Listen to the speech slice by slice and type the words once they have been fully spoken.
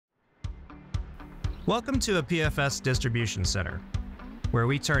Welcome to a PFS distribution center, where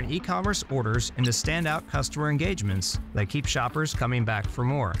we turn e-commerce orders into standout customer engagements that keep shoppers coming back for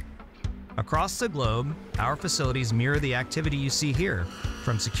more. Across the globe, our facilities mirror the activity you see here,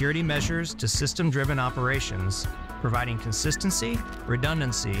 from security measures to system-driven operations, providing consistency,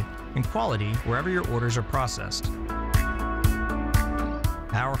 redundancy, and quality wherever your orders are processed.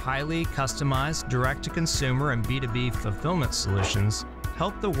 Our highly customized direct-to-consumer and B2B fulfillment solutions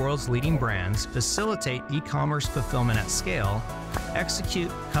help the world's leading brands facilitate e-commerce fulfillment at scale,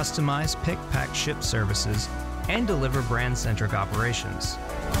 execute customized pick, pack, ship services, and deliver brand-centric operations.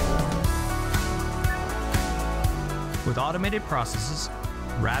 With automated processes,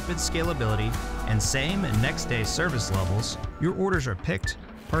 rapid scalability, and same and next day service levels, your orders are picked,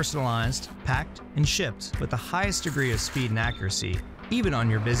 personalized, packed, and shipped with the highest degree of speed and accuracy, even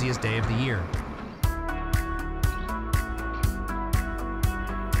on your busiest day of the year.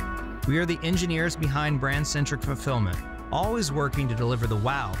 We are the engineers behind Brand-Centric fulfillment, always working to deliver the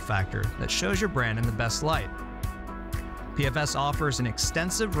wow factor that shows your brand in the best light. PFS offers an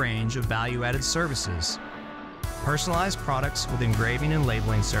extensive range of value-added services: personalized products with engraving and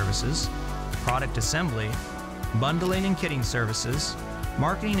labeling services, product assembly, bundling and kitting services,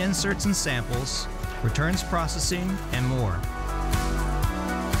 marketing inserts and samples, returns processing, and more.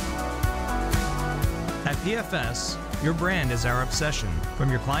 At PFS, your brand is our obsession. From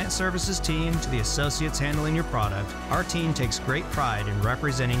your client services team to the associates handling your product, our team takes great pride in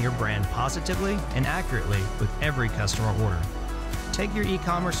representing your brand positively and accurately with every customer order. Take your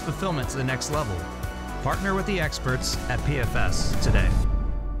e-commerce fulfillment to the next level. Partner with the experts at PFS today.